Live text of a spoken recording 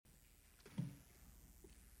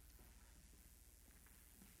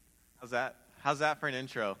that? How's that for an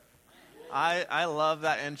intro? I love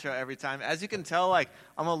that intro every time. As you can tell, like,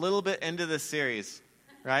 I'm a little bit into this series,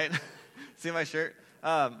 right? See my shirt?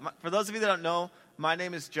 For those of you that don't know, my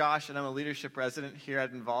name is Josh, and I'm a leadership resident here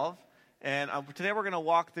at Involve. And today we're going to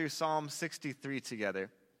walk through Psalm 63 together.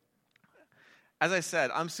 As I said,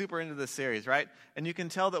 I'm super into this series, right? And you can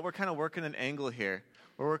tell that we're kind of working an angle here.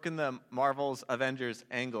 We're working the Marvel's Avengers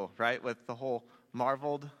angle, right? With the whole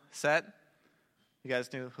Marveled set. You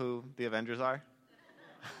guys knew who the Avengers are?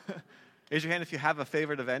 Raise your hand if you have a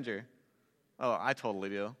favorite Avenger. Oh, I totally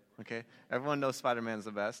do. Okay. Everyone knows Spider-Man's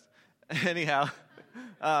the best. Anyhow,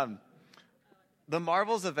 the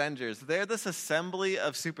Marvel's Avengers, they're this assembly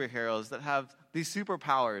of superheroes that have these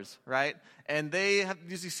superpowers, right? And they have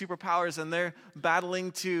these superpowers, and they're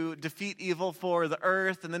battling to defeat evil for the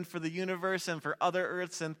earth and then for the universe and for other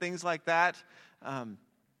earths and things like that.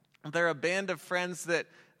 They're a band of friends that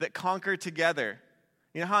conquer together.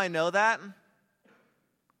 You know how I know that?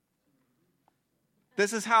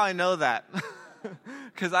 This is how I know that.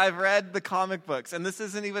 Because I've read the comic books, and this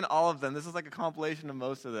isn't even all of them. This is like a compilation of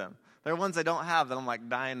most of them. There are ones I don't have that I'm like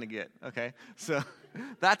dying to get, okay? So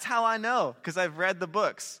that's how I know, because I've read the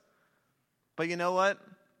books. But you know what?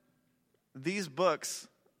 These books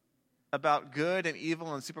about good and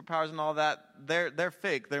evil and superpowers and all that, they're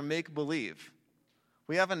fake. They're make-believe.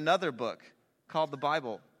 We have another book called the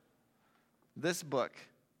Bible. This book.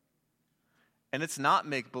 And it's not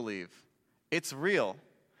make-believe. It's real.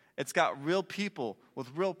 It's got real people with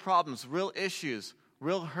real problems, real issues,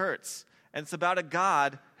 real hurts. And it's about a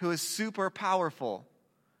God who is super powerful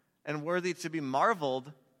and worthy to be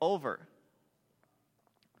marveled over.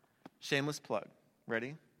 Shameless plug.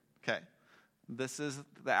 Ready? Okay. This is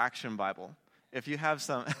the Action Bible. If you have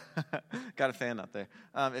some, got a fan out there.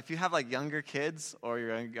 If you have like younger kids, or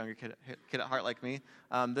you're a younger kid at heart like me,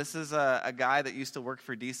 this is a guy that used to work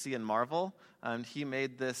for DC and Marvel. And he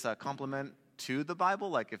made this complement to the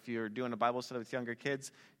Bible. Like if you're doing a Bible study with younger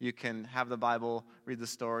kids, you can have the Bible, read the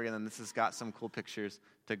story, and then this has got some cool pictures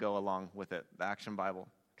to go along with it. The Action Bible.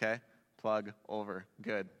 Okay? Plug over.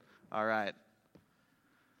 Good. All right.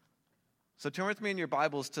 So turn with me in your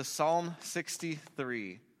Bibles to Psalm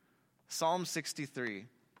 63. Psalm 63.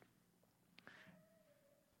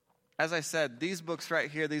 As I said, these books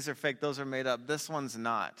right here, these are fake, those are made up. This one's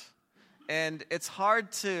not. And it's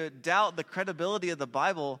hard to doubt the credibility of the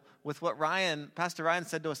Bible with what Pastor Ryan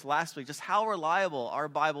said to us last week, just how reliable our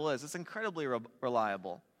Bible is. It's incredibly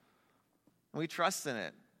reliable. We trust in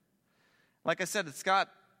it. Like I said, it's got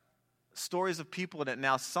stories of people in it.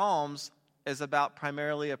 Now, Psalms is about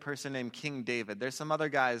primarily a person named King David. There's some other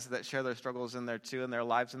guys that share their struggles in there too, and their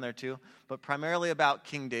lives in there too, but primarily about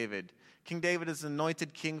King David. King David is an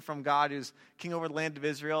anointed king from God who's king over the land of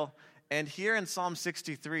Israel. And here in Psalm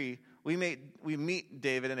 63, we meet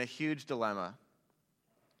David in a huge dilemma.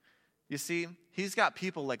 You see, he's got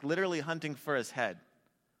people like literally hunting for his head.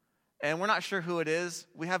 And we're not sure who it is.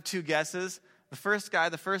 We have two guesses. The first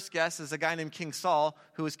guess is a guy named King Saul,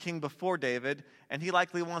 who was king before David, and he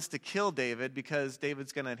likely wants to kill David because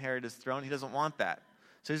David's going to inherit his throne. He doesn't want that.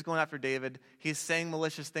 So he's going after David. He's saying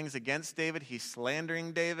malicious things against David. He's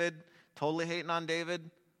slandering David, totally hating on David.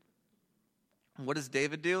 What does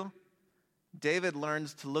David do? David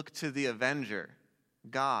learns to look to the avenger,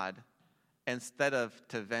 God, instead of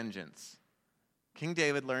to vengeance. King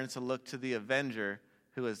David learns to look to the avenger,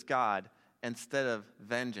 who is God, instead of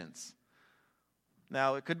vengeance.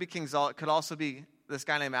 Now, it could be King Saul. It could also be this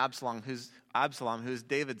guy named Absalom, who's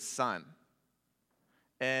David's son.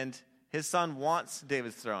 And his son wants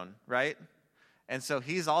David's throne, right? And so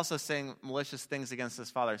he's also saying malicious things against his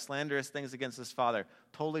father, slanderous things against his father,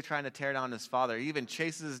 totally trying to tear down his father. He even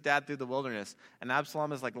chases his dad through the wilderness. And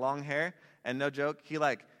Absalom has like long hair, and no joke, he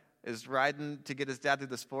like is riding to get his dad through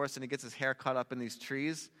this forest, and he gets his hair caught up in these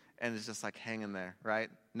trees, and is just like hanging there, right?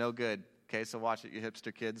 No good. Okay, so watch it, you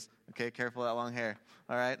hipster kids. Okay, careful of that long hair.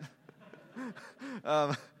 All right?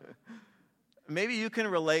 Maybe you can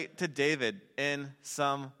relate to David in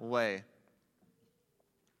some way.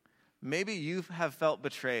 Maybe you have felt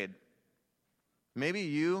betrayed. Maybe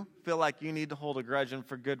you feel like you need to hold a grudge, and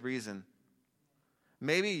for good reason.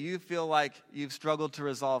 Maybe you feel like you've struggled to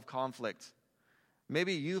resolve conflict.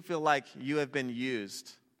 Maybe you feel like you have been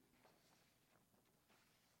used.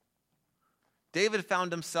 David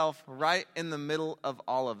found himself right in the middle of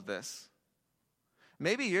all of this.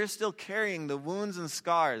 Maybe you're still carrying the wounds and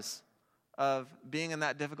scars of being in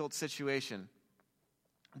that difficult situation.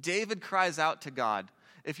 David cries out to God.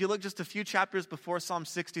 If you look just a few chapters before Psalm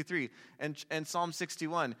 63 and Psalm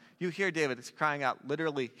 61, you hear David crying out,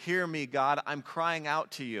 literally, "Hear me, God, I'm crying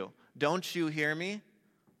out to you. Don't you hear me?"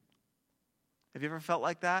 Have you ever felt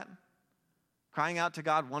like that? crying out to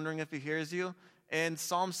God, wondering if he hears you. In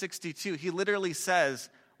Psalm 62, he literally says,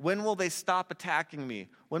 when will they stop attacking me?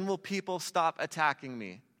 When will people stop attacking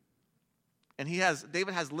me? And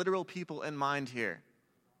David has literal people in mind here.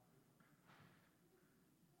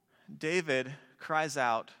 David cries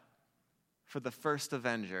out for the first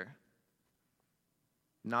avenger,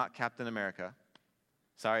 not Captain America.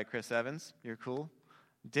 Sorry, Chris Evans, you're cool.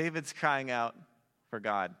 David's crying out for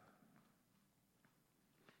God.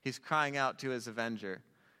 He's crying out to his avenger,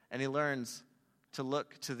 and he learns to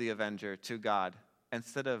look to the avenger, to God,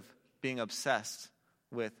 instead of being obsessed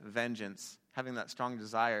with vengeance, having that strong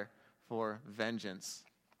desire for vengeance.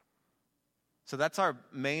 So that's our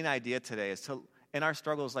main idea today, is to, in our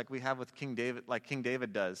struggles like we have with King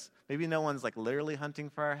David does, maybe no one's like literally hunting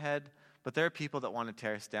for our head, but there are people that want to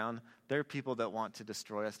tear us down. There are people that want to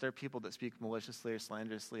destroy us. There are people that speak maliciously or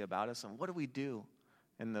slanderously about us. And what do we do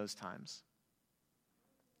in those times?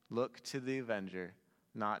 Look to the avenger,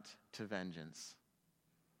 not to vengeance.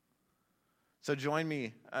 So join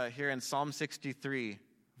me here in Psalm 63,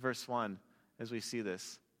 verse 1, as we see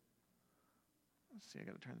this. Let's see, I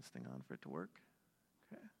got to turn this thing on for it to work.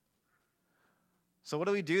 Okay. So what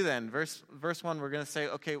do we do then? Verse 1, we're going to say,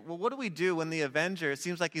 okay, well, what do we do when the avenger, it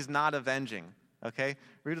seems like he's not avenging, okay?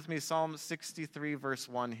 Read with me Psalm 63, verse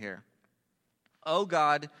 1 here. O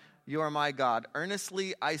God, you are my God.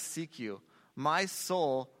 Earnestly I seek you. My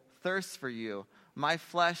soul thirsts for you. My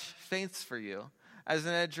flesh faints for you, as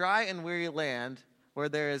in a dry and weary land where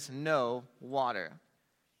there is no water.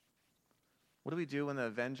 What do we do when the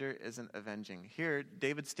avenger isn't avenging? Here,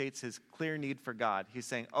 David states his clear need for God. He's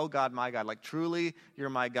saying, oh God, my God, like truly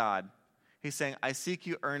you're my God. He's saying, I seek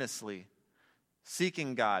you earnestly,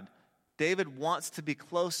 seeking God. David wants to be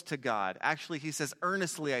close to God. Actually, he says,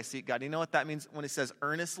 earnestly I seek God. You know what that means when he says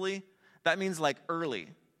earnestly? That means like early.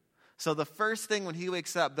 So the first thing when he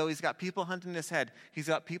wakes up, though he's got people hunting his head, he's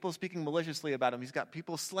got people speaking maliciously about him, he's got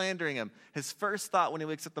people slandering him, his first thought when he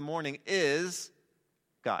wakes up in the morning is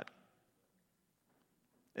God.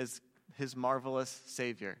 Is his marvelous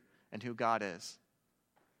Savior and who God is.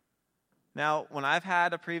 Now, when I've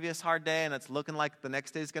had a previous hard day and it's looking like the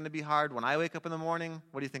next day is going to be hard, when I wake up in the morning,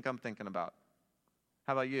 what do you think I'm thinking about?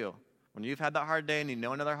 How about you? When you've had that hard day and you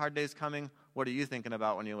know another hard day is coming, what are you thinking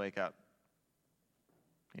about when you wake up?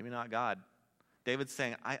 Maybe not God. David's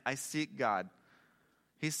saying, I seek God.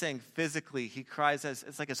 He's saying physically, he cries,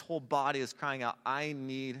 it's like his whole body is crying out, I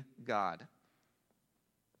need God.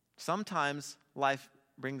 Sometimes life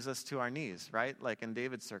brings us to our knees, right? Like in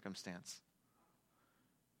David's circumstance.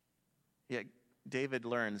 Yet David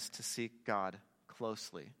learns to seek God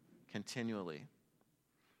closely, continually.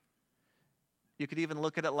 You could even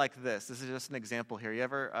look at it like this. This is just an example here. You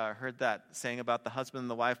ever heard that saying about the husband and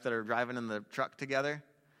the wife that are driving in the truck together?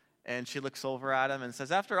 And she looks over at him and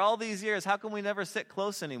says, after all these years, how come we never sit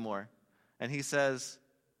close anymore? And he says,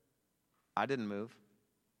 I didn't move.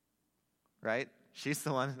 Right? She's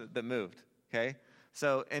the one that moved. Okay?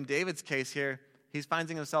 So in David's case here, he's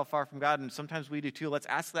finding himself far from God, and sometimes we do too. Let's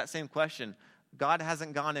ask that same question. God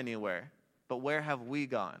hasn't gone anywhere, but where have we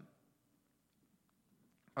gone?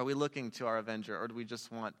 Are we looking to our avenger, or do we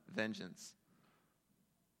just want vengeance?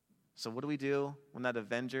 So what do we do when that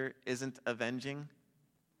avenger isn't avenging?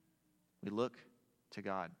 We look to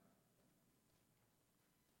God.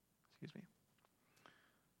 Excuse me.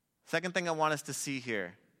 Second thing I want us to see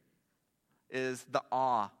here is the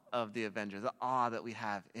awe of the avenger, the awe that we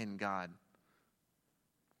have in God.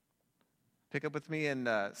 Pick up with me in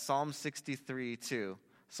Psalm 63, 2.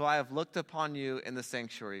 So I have looked upon you in the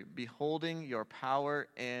sanctuary, beholding your power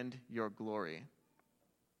and your glory.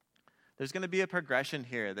 There's going to be a progression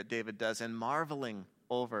here that David does in marveling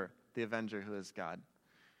over the avenger who is God.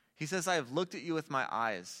 He says, I have looked at you with my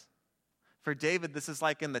eyes. For David, this is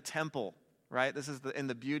like in the temple, right? This is in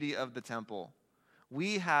the beauty of the temple.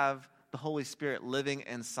 We have the Holy Spirit living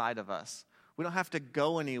inside of us. We don't have to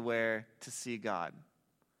go anywhere to see God.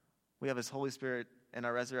 We have his Holy Spirit in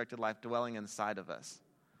our resurrected life dwelling inside of us.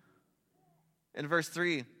 In verse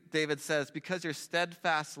 3, David says, because your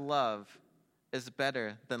steadfast love is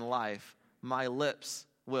better than life, my lips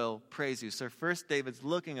will praise you. So first, David's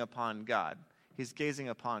looking upon God. He's gazing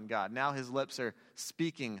upon God. Now his lips are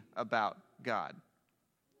speaking about God.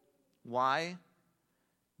 Why?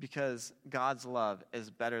 Because God's love is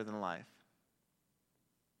better than life.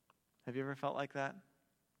 Have you ever felt like that?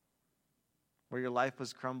 Where your life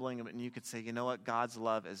was crumbling and you could say, you know what? God's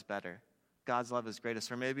love is better. God's love is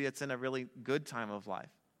greatest. Or maybe it's in a really good time of life.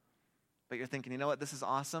 But you're thinking, you know what? This is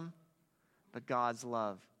awesome, but God's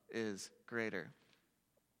love is greater.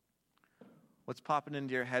 What's popping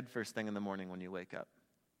into your head first thing in the morning when you wake up?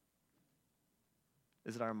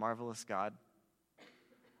 Is it our marvelous God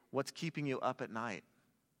What's keeping you up at night?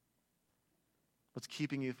 What's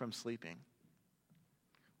keeping you from sleeping?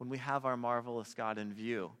 When we have our marvelous God in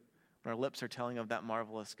view, when our lips are telling of that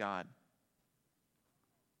marvelous God,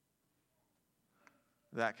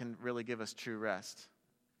 that can really give us true rest.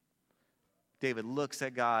 David looks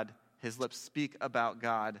at God. His lips speak about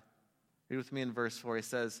God. Read with me in verse 4. He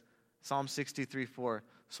says, Psalm 63:4,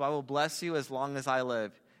 so I will bless you as long as I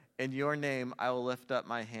live. In your name I will lift up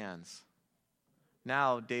my hands.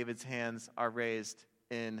 Now David's hands are raised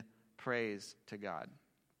in praise to God.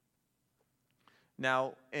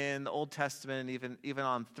 Now, in the Old Testament, and even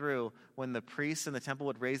on through, when the priests in the temple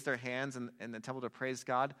would raise their hands in the temple to praise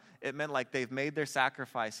God, it meant like they've made their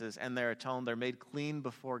sacrifices and they're atoned. They're made clean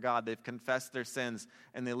before God. They've confessed their sins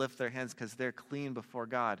and they lift their hands because they're clean before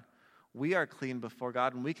God. We are clean before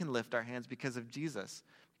God and we can lift our hands because of Jesus,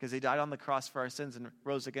 because he died on the cross for our sins and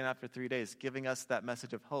rose again after 3 days, giving us that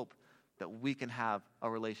message of hope that we can have a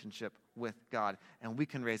relationship with God. And we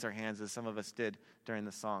can raise our hands as some of us did during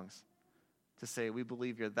the songs, to say, we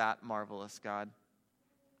believe you're that marvelous, God.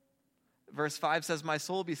 Verse 5 says, my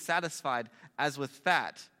soul will be satisfied as with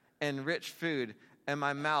fat and rich food, and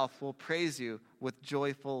my mouth will praise you with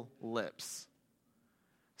joyful lips.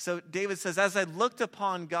 So David says, as I looked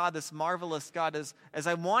upon God, this marvelous God, as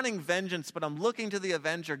I'm wanting vengeance, but I'm looking to the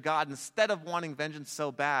avenger, God, instead of wanting vengeance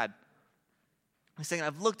so bad. He's saying,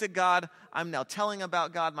 I've looked at God, I'm now telling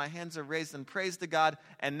about God, my hands are raised in praise to God,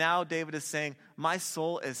 and now David is saying, my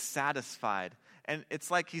soul is satisfied. And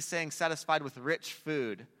it's like he's saying satisfied with rich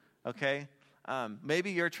food, okay?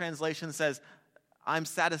 Maybe your translation says, I'm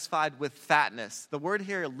satisfied with fatness. The word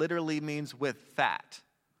here literally means with fat,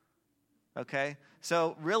 okay?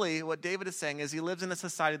 So really what David is saying is he lives in a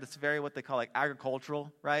society that's very what they call like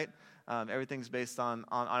agricultural, right? Everything's based on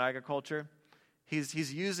agriculture.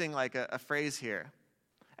 He's using like a phrase here.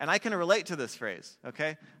 And I can relate to this phrase, okay?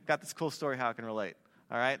 I've got this cool story how I can relate,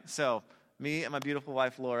 all right? So me and my beautiful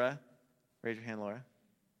wife, Laura. Raise your hand, Laura.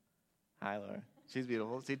 Hi, Laura. She's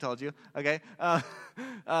beautiful. She told you. Okay.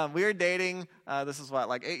 We were dating, this is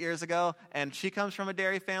like 8 years ago, and she comes from a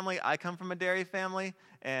dairy family. I come from a dairy family,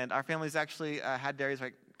 and our families actually had dairies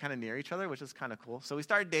right kind of near each other, which is kind of cool. So we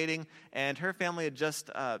started dating, and her family had just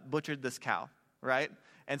butchered this cow, right?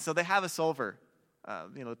 And so they have us over.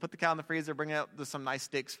 Put the cow in the freezer, bring out some nice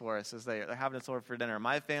steaks for us as they're having us over for dinner.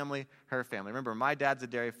 My family, her family. Remember, my dad's a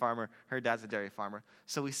dairy farmer, her dad's a dairy farmer.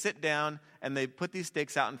 So we sit down, and they put these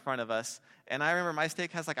steaks out in front of us. And I remember my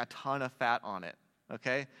steak has like a ton of fat on it,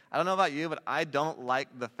 okay? I don't know about you, but I don't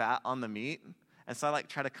like the fat on the meat. And so I like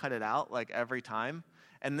try to cut it out like every time.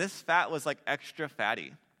 And this fat was like extra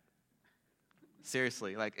fatty.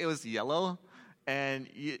 Seriously, like it was yellow. And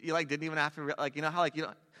you like didn't even have to, like, you know how like you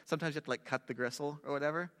don't, sometimes you have to like cut the gristle or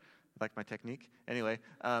whatever, like my technique. Anyway,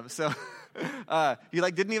 you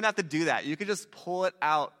like didn't even have to do that. You could just pull it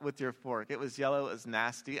out with your fork. It was yellow, it was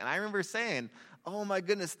nasty. And I remember saying, oh my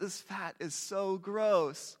goodness, this fat is so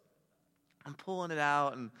gross. I'm pulling it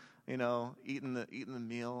out and, eating the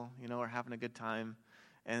meal, we're having a good time.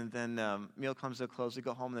 And then meal comes to a close, we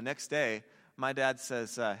go home. The next day, my dad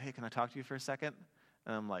says, hey, can I talk to you for a second?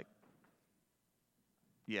 And I'm like,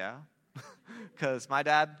 yeah. Because my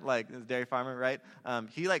dad, like, is a dairy farmer, right?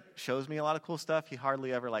 He, like, shows me a lot of cool stuff. He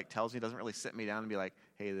hardly ever, like, tells me. He doesn't really sit me down and be like,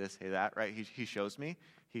 hey, this, hey, that, right? He shows me.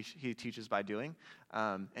 He teaches by doing.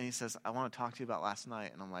 And he says, I want to talk to you about last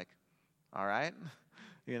night. And I'm like, all right,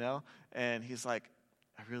 And he's like,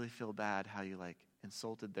 I really feel bad how you, like,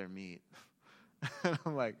 insulted their meat. And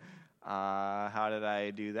I'm like, how did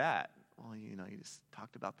I do that? Well, you just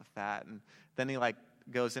talked about the fat. And then he, like,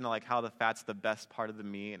 goes into like how the fat's the best part of the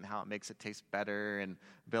meat and how it makes it taste better, and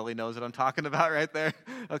Billy knows what I'm talking about right there.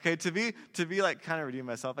 Okay, to be like kind of redeem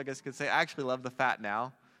myself, I guess you could say, I actually love the fat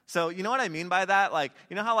now. So you know what I mean by that? Like,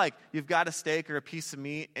 you know how like you've got a steak or a piece of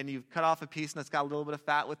meat and you've cut off a piece and it's got a little bit of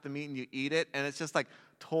fat with the meat and you eat it and it's just like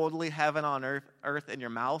totally heaven on earth in your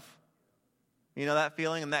mouth? You know that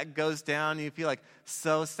feeling? And that goes down, and you feel like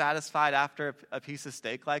so satisfied after a piece of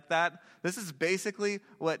steak like that. This is basically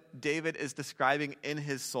what David is describing in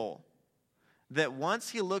his soul. That once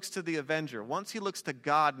he looks to the avenger, once he looks to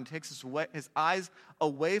God and takes his eyes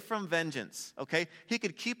away from vengeance, okay? He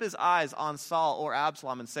could keep his eyes on Saul or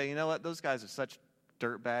Absalom and say, you know what? Those guys are such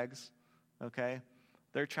dirtbags, okay?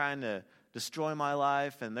 They're trying to destroy my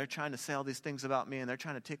life, and they're trying to say all these things about me, and they're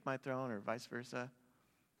trying to take my throne, or vice versa.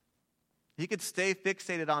 He could stay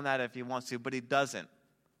fixated on that if he wants to, but he doesn't.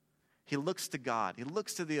 He looks to God. He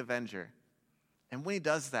looks to the avenger. And when he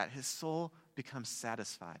does that, his soul becomes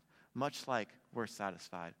satisfied, much like we're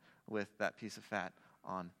satisfied with that piece of fat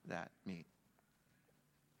on that meat.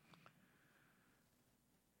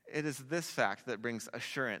 it is this fact that brings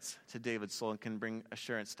assurance to David's soul and can bring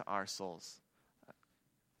assurance to our souls.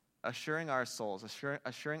 Assuring our souls,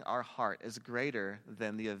 assuring our heart is greater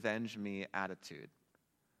than the avenge me attitude.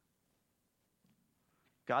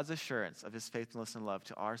 God's assurance of his faithfulness and love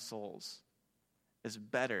to our souls is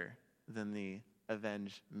better than the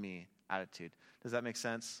avenge me attitude. Does that make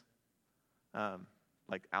sense?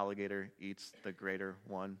 Like alligator eats the greater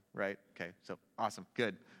one, right? Okay, so awesome,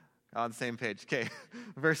 good. On the same page. Okay,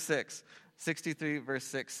 verse 6. 63 verse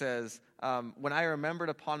 6 says, when I remembered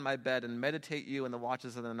upon my bed and meditate you in the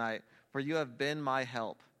watches of the night, for you have been my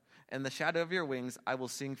help. In the shadow of your wings I will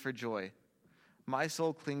sing for joy. My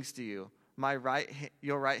soul clings to you.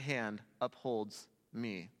 Your right hand upholds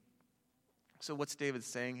me. So what's David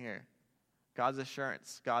saying here? God's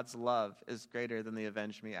assurance, God's love is greater than the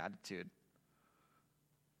avenge me attitude.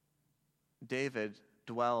 David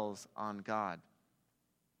dwells on God.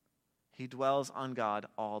 He dwells on God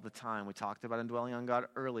all the time. We talked about him dwelling on God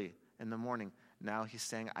early in the morning. Now he's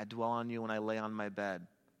saying, I dwell on you when I lay on my bed.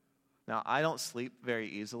 Now, I don't sleep very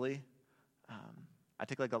easily. I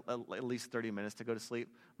take like at least 30 minutes to go to sleep.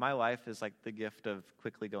 My wife is like the gift of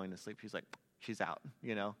quickly going to sleep. She's like, she's out,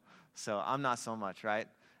 you know. So I'm not so much, right?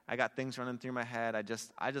 I got things running through my head. I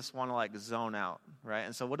just want to like zone out, right?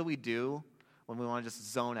 And so what do we do when we want to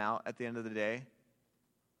just zone out at the end of the day?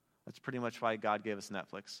 That's pretty much why God gave us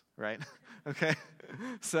Netflix, right? Okay?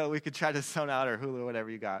 So we could try to zone out or Hulu or whatever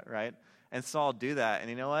you got, right? And so I'll do that. And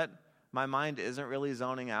you know what? My mind isn't really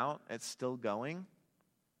zoning out. It's still going.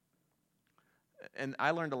 And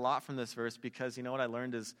I learned a lot from this verse because you know what I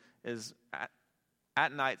learned is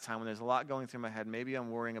at nighttime when there's a lot going through my head, maybe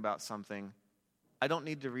I'm worrying about something, I don't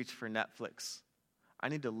need to reach for Netflix. I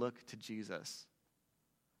need to look to Jesus.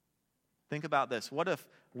 Think about this. What if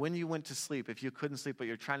when you went to sleep, if you couldn't sleep but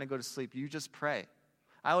you're trying to go to sleep, you just pray?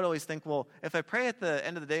 I would always think, well, if I pray at the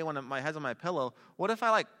end of the day when my head's on my pillow, what if I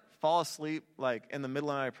like fall asleep like in the middle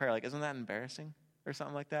of my prayer? Like, isn't that embarrassing or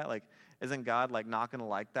something like that? Like, isn't God like not going to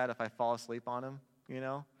like that if I fall asleep on him, you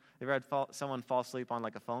know? Have you ever had someone fall asleep on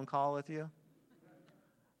like a phone call with you?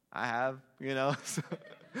 I have, you know? So,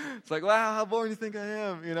 it's like, wow, how boring do you think I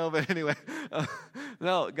am? You know, but anyway.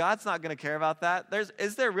 No, God's not going to care about that.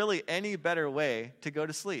 Is there really any better way to go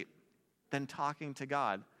to sleep than talking to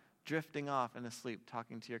God, drifting off and asleep,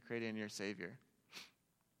 talking to your Creator and your Savior?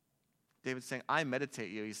 David's saying, I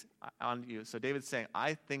meditate on you. So David's saying,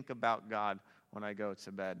 I think about God when I go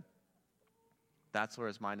to bed. That's where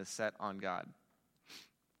his mind is set on God.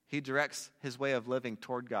 He directs his way of living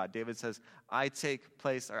toward God. David says, I take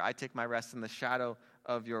my rest in the shadow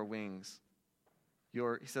of your wings. He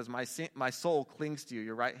says, my soul clings to you.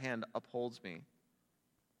 Your right hand upholds me.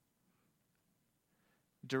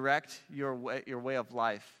 Direct your way of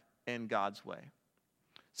life in God's way.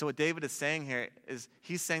 So what David is saying here is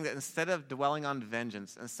he's saying that instead of dwelling on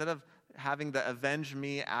vengeance, instead of having the avenge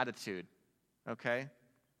me attitude, okay?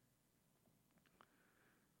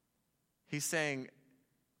 He's saying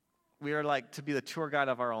we are like to be the tour guide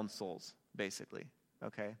of our own souls, basically,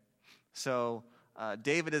 okay? So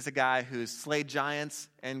David is a guy who's slayed giants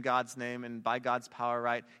in God's name and by God's power,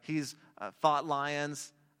 right? He's fought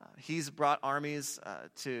lions. He's brought armies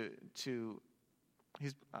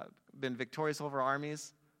he's been victorious over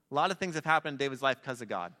armies. A lot of things have happened in David's life because of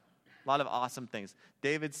God. A lot of awesome things.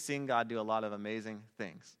 David's seen God do a lot of amazing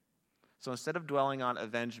things. So instead of dwelling on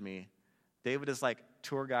avenge me, David is like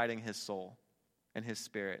tour guiding his soul and his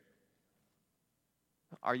spirit.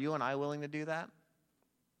 Are you and I willing to do that?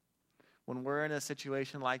 When we're in a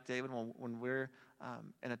situation like David, when we're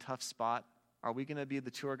in a tough spot, are we going to be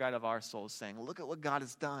the tour guide of our souls saying, look at what God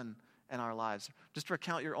has done in our lives? Just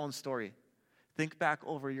recount your own story. Think back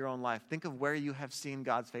over your own life. Think of where you have seen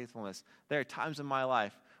God's faithfulness. There are times in my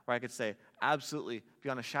life where I could say, absolutely,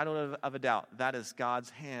 beyond a shadow of a doubt, that is God's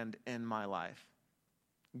hand in my life.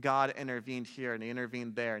 God intervened here, and he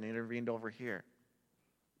intervened there, and he intervened over here.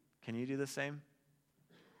 Can you do the same?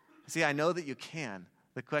 See, I know that you can.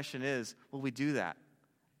 The question is, will we do that?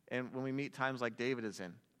 And when we meet times like David is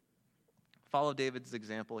in, follow David's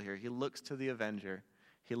example here. He looks to the avenger.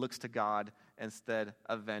 He looks to God instead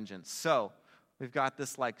of vengeance. So, we've got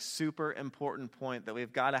this like super important point that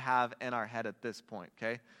we've got to have in our head at this point,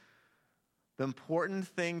 okay? The important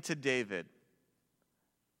thing to David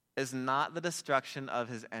is not the destruction of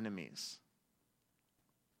his enemies.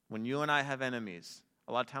 When you and I have enemies,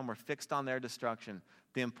 a lot of time we're fixed on their destruction.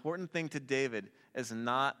 The important thing to David is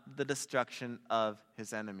not the destruction of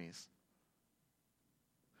his enemies.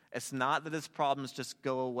 It's not that his problems just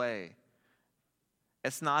go away.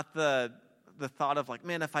 It's not the thought of like,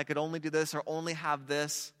 man, if I could only do this or only have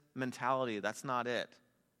this mentality. That's not it.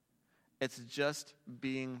 It's just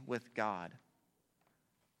being with God.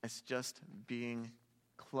 It's just being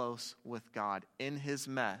close with God. In his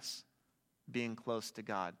mess, being close to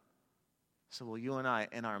God. So will you and I,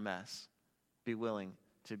 in our mess, be willing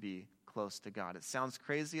to be close to God? It sounds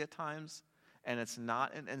crazy at times, and it's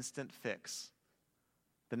not an instant fix.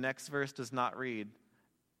 The next verse does not read,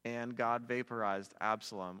 and God vaporized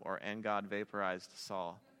Absalom, or and God vaporized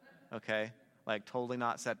Saul. Okay? Like totally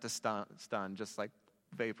not set to stun, just like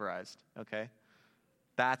vaporized. Okay?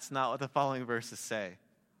 That's not what the following verses say.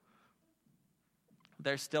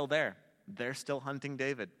 They're still there. They're still hunting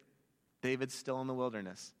David. David's still in the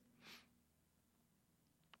wilderness.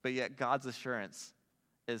 But yet God's assurance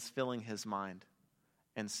is filling his mind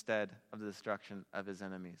instead of the destruction of his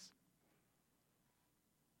enemies.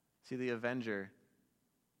 See, the avenger,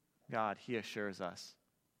 God, he assures us.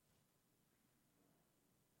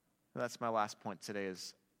 That's my last point today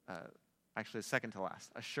is actually second to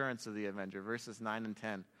last. Assurance of the avenger, verses 9 and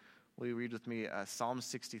 10. Will you read with me Psalm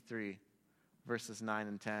 63, verses 9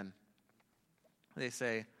 and 10? They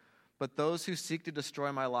say, "But those who seek to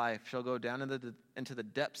destroy my life shall go down into the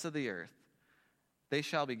depths of the earth. They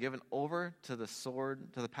shall be given over to the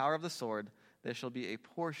sword, to the power of the sword. There shall be a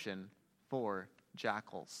portion for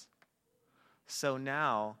jackals." So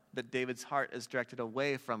now that David's heart is directed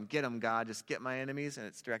away from get them, God, just get my enemies, and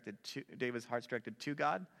it's directed to David's heart's directed to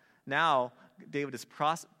God. Now David is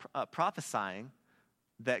prophesying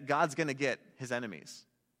that God's going to get his enemies.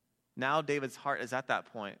 Now David's heart is at that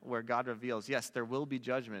point where God reveals, yes, there will be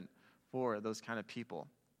judgment for those kind of people.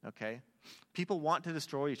 Okay? People want to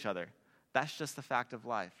destroy each other. That's just the fact of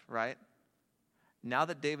life, right? Now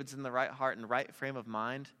that David's in the right heart and right frame of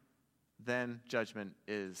mind, then judgment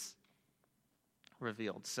is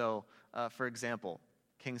revealed. So, for example,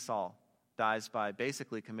 King Saul dies by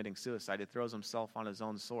basically committing suicide. He throws himself on his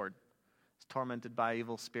own sword. He's tormented by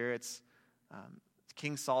evil spirits.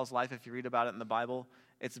 King Saul's life, if you read about it in the Bible,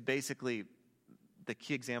 it's basically the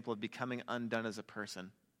key example of becoming undone as a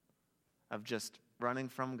person, of just running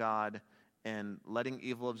from God and letting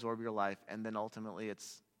evil absorb your life, and then ultimately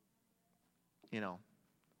it's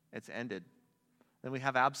ended. Then we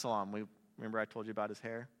have Absalom. Remember I told you about his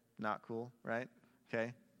hair? Not cool, right?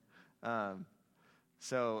 Okay.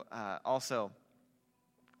 Also,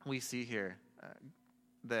 we see here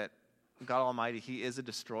that God Almighty, he is a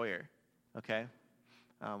destroyer, okay?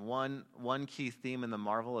 One key theme in the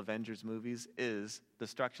Marvel Avengers movies is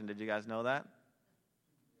destruction. Did you guys know that?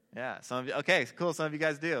 Yeah, some of you, okay, cool, some of you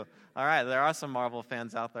guys do. All right, there are some Marvel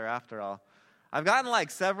fans out there after all. I've gotten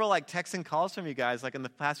several texts and calls from you guys in the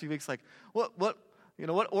past few weeks,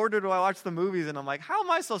 what order do I watch the movies? And I'm like, how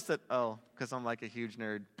am I supposed to? Oh, because I'm a huge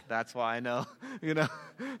nerd. That's why I know,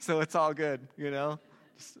 So it's all good,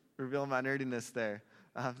 Just reveal my nerdiness there.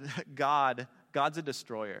 God's a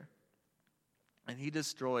destroyer. And he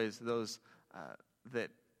destroys those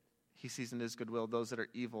that he sees in his goodwill, those that are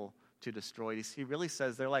evil to destroy. He really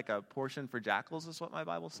says they're like a portion for jackals, is what my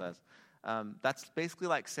Bible says. That's basically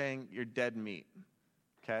like saying you're dead meat,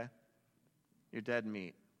 okay? You're dead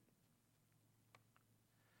meat.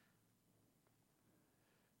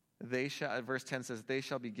 Verse 10 says, they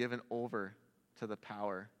shall be given over to the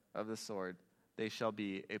power of the sword. They shall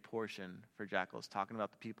be a portion for jackals. Talking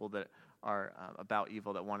about the people that are about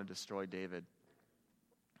evil that want to destroy David.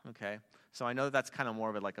 Okay, so I know that's kind of more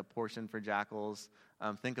of a portion for jackals.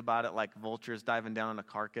 Think about it like vultures diving down on a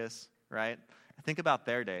carcass, right? Think about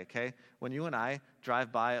their day, okay? When you and I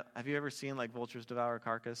drive by, have you ever seen vultures devour a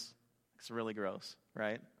carcass? It's really gross,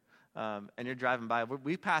 right? And you're driving by.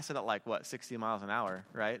 We pass it at 60 miles an hour,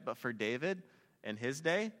 right? But for David, in his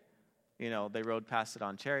day, they rode past it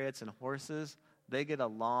on chariots and horses. They get a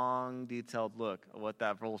long, detailed look at what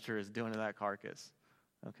that vulture is doing to that carcass,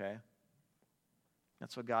 okay?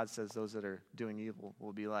 That's what God says those that are doing evil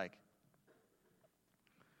will be like.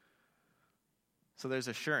 So there's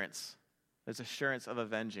assurance. There's assurance of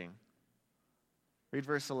avenging. Read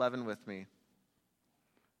verse 11 with me.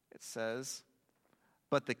 It says,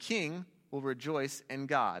 but the king will rejoice in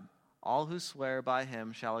God. All who swear by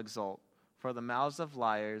him shall exult, for the mouths of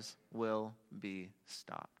liars will be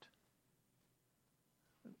stopped.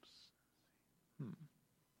 Oops.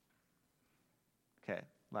 Okay,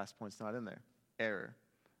 last point's not in there. Error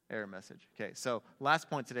message. Okay, so last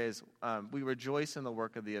point today is we rejoice in the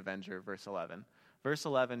work of the avenger, verse 11. Verse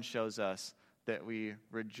 11 shows us that we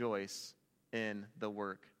rejoice in the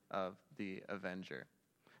work of the avenger.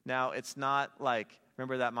 Now, it's not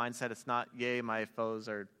remember that mindset, it's not, yay, my foes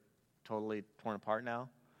are totally torn apart now.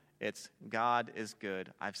 It's God is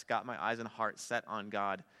good. I've got my eyes and heart set on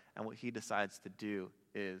God, and what he decides to do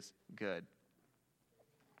is good.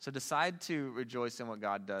 So decide to rejoice in what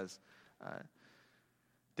God does.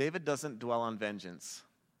 David doesn't dwell on vengeance.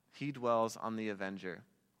 He dwells on the avenger.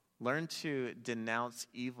 Learn to denounce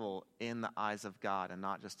evil in the eyes of God and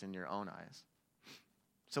not just in your own eyes.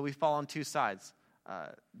 So we fall on two sides.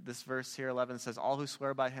 This verse here, 11, says, all who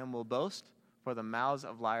swear by him will boast, for the mouths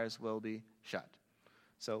of liars will be shut.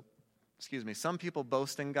 So, some people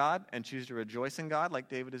boast in God and choose to rejoice in God like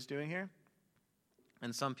David is doing here.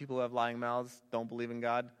 And some people who have lying mouths, don't believe in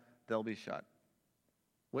God, they'll be shut.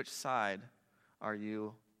 Which side are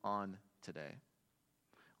you on today?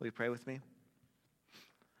 Will you pray with me?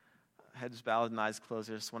 Heads bowed and eyes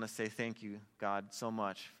closed. I just want to say thank you, God, so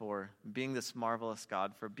much for being this marvelous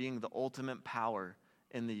God, for being the ultimate power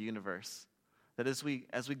in the universe. That as we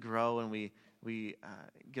grow and we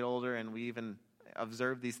get older and we even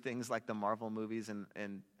observe these things like the Marvel movies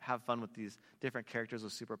and have fun with these different characters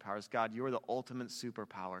with superpowers, God, you are the ultimate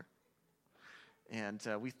superpower. And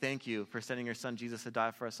we thank you for sending your son Jesus to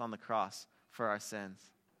die for us on the cross for our sins.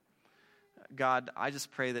 God, I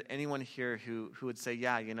just pray that anyone here who would say,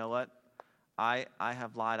 yeah, you know what? I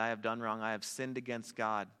have lied, I have done wrong, I have sinned against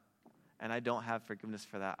God, and I don't have forgiveness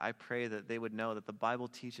for that. I pray that they would know that the Bible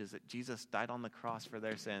teaches that Jesus died on the cross for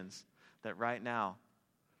their sins, that right now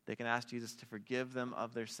they can ask Jesus to forgive them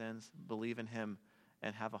of their sins, believe in him,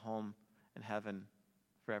 and have a home in heaven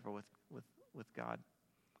forever with God.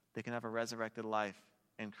 They can have a resurrected life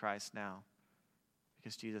in Christ now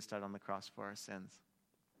because Jesus died on the cross for our sins.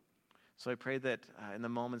 So I pray that in the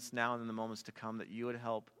moments now and in the moments to come that you would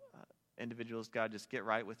help individuals, God, just get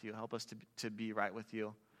right with you. Help us to be right with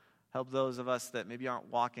you. Help those of us that maybe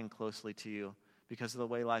aren't walking closely to you because of the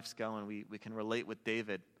way life's going. We can relate with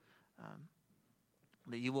David.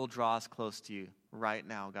 That you will draw us close to you right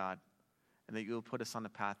now, God. And that you will put us on a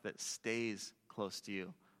path that stays close to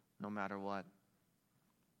you no matter what.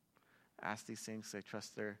 I ask these things. I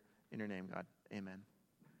trust they're in your name, God. Amen.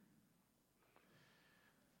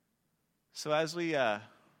 So as we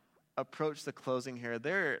approach the closing here,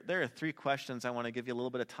 there are three questions I want to give you a little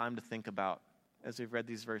bit of time to think about as we've read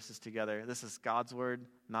these verses together. This is God's word,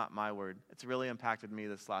 not my word. It's really impacted me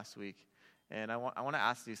this last week. And I want to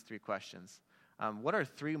ask these three questions. What are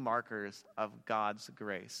three markers of God's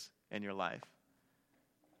grace in your life?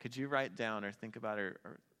 Could you write down or think about or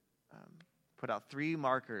put out three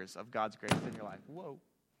markers of God's grace in your life? Whoa,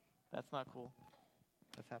 that's not cool.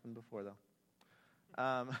 That's happened before, though.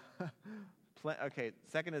 Okay,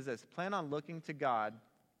 second is this. Plan on looking to God.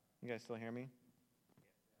 You guys still hear me?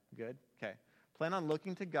 Good? Okay. Plan on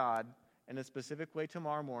looking to God in a specific way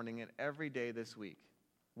tomorrow morning and every day this week.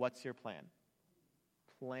 What's your plan?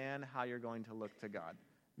 Plan how you're going to look to God.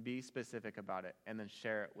 Be specific about it, and then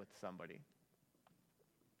share it with somebody.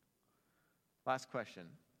 Last question.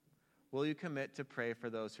 Will you commit to pray for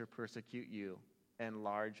those who persecute you in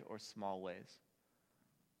large or small ways?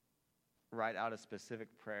 Write out a specific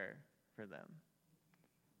prayer for them.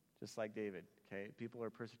 Just like David, okay? People are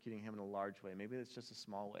persecuting him in a large way. Maybe it's just a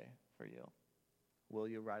small way for you. Will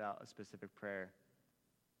you write out a specific prayer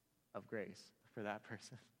of grace for that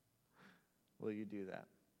person? Will you do that?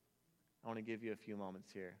 I want to give you a few moments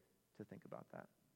here to think about that.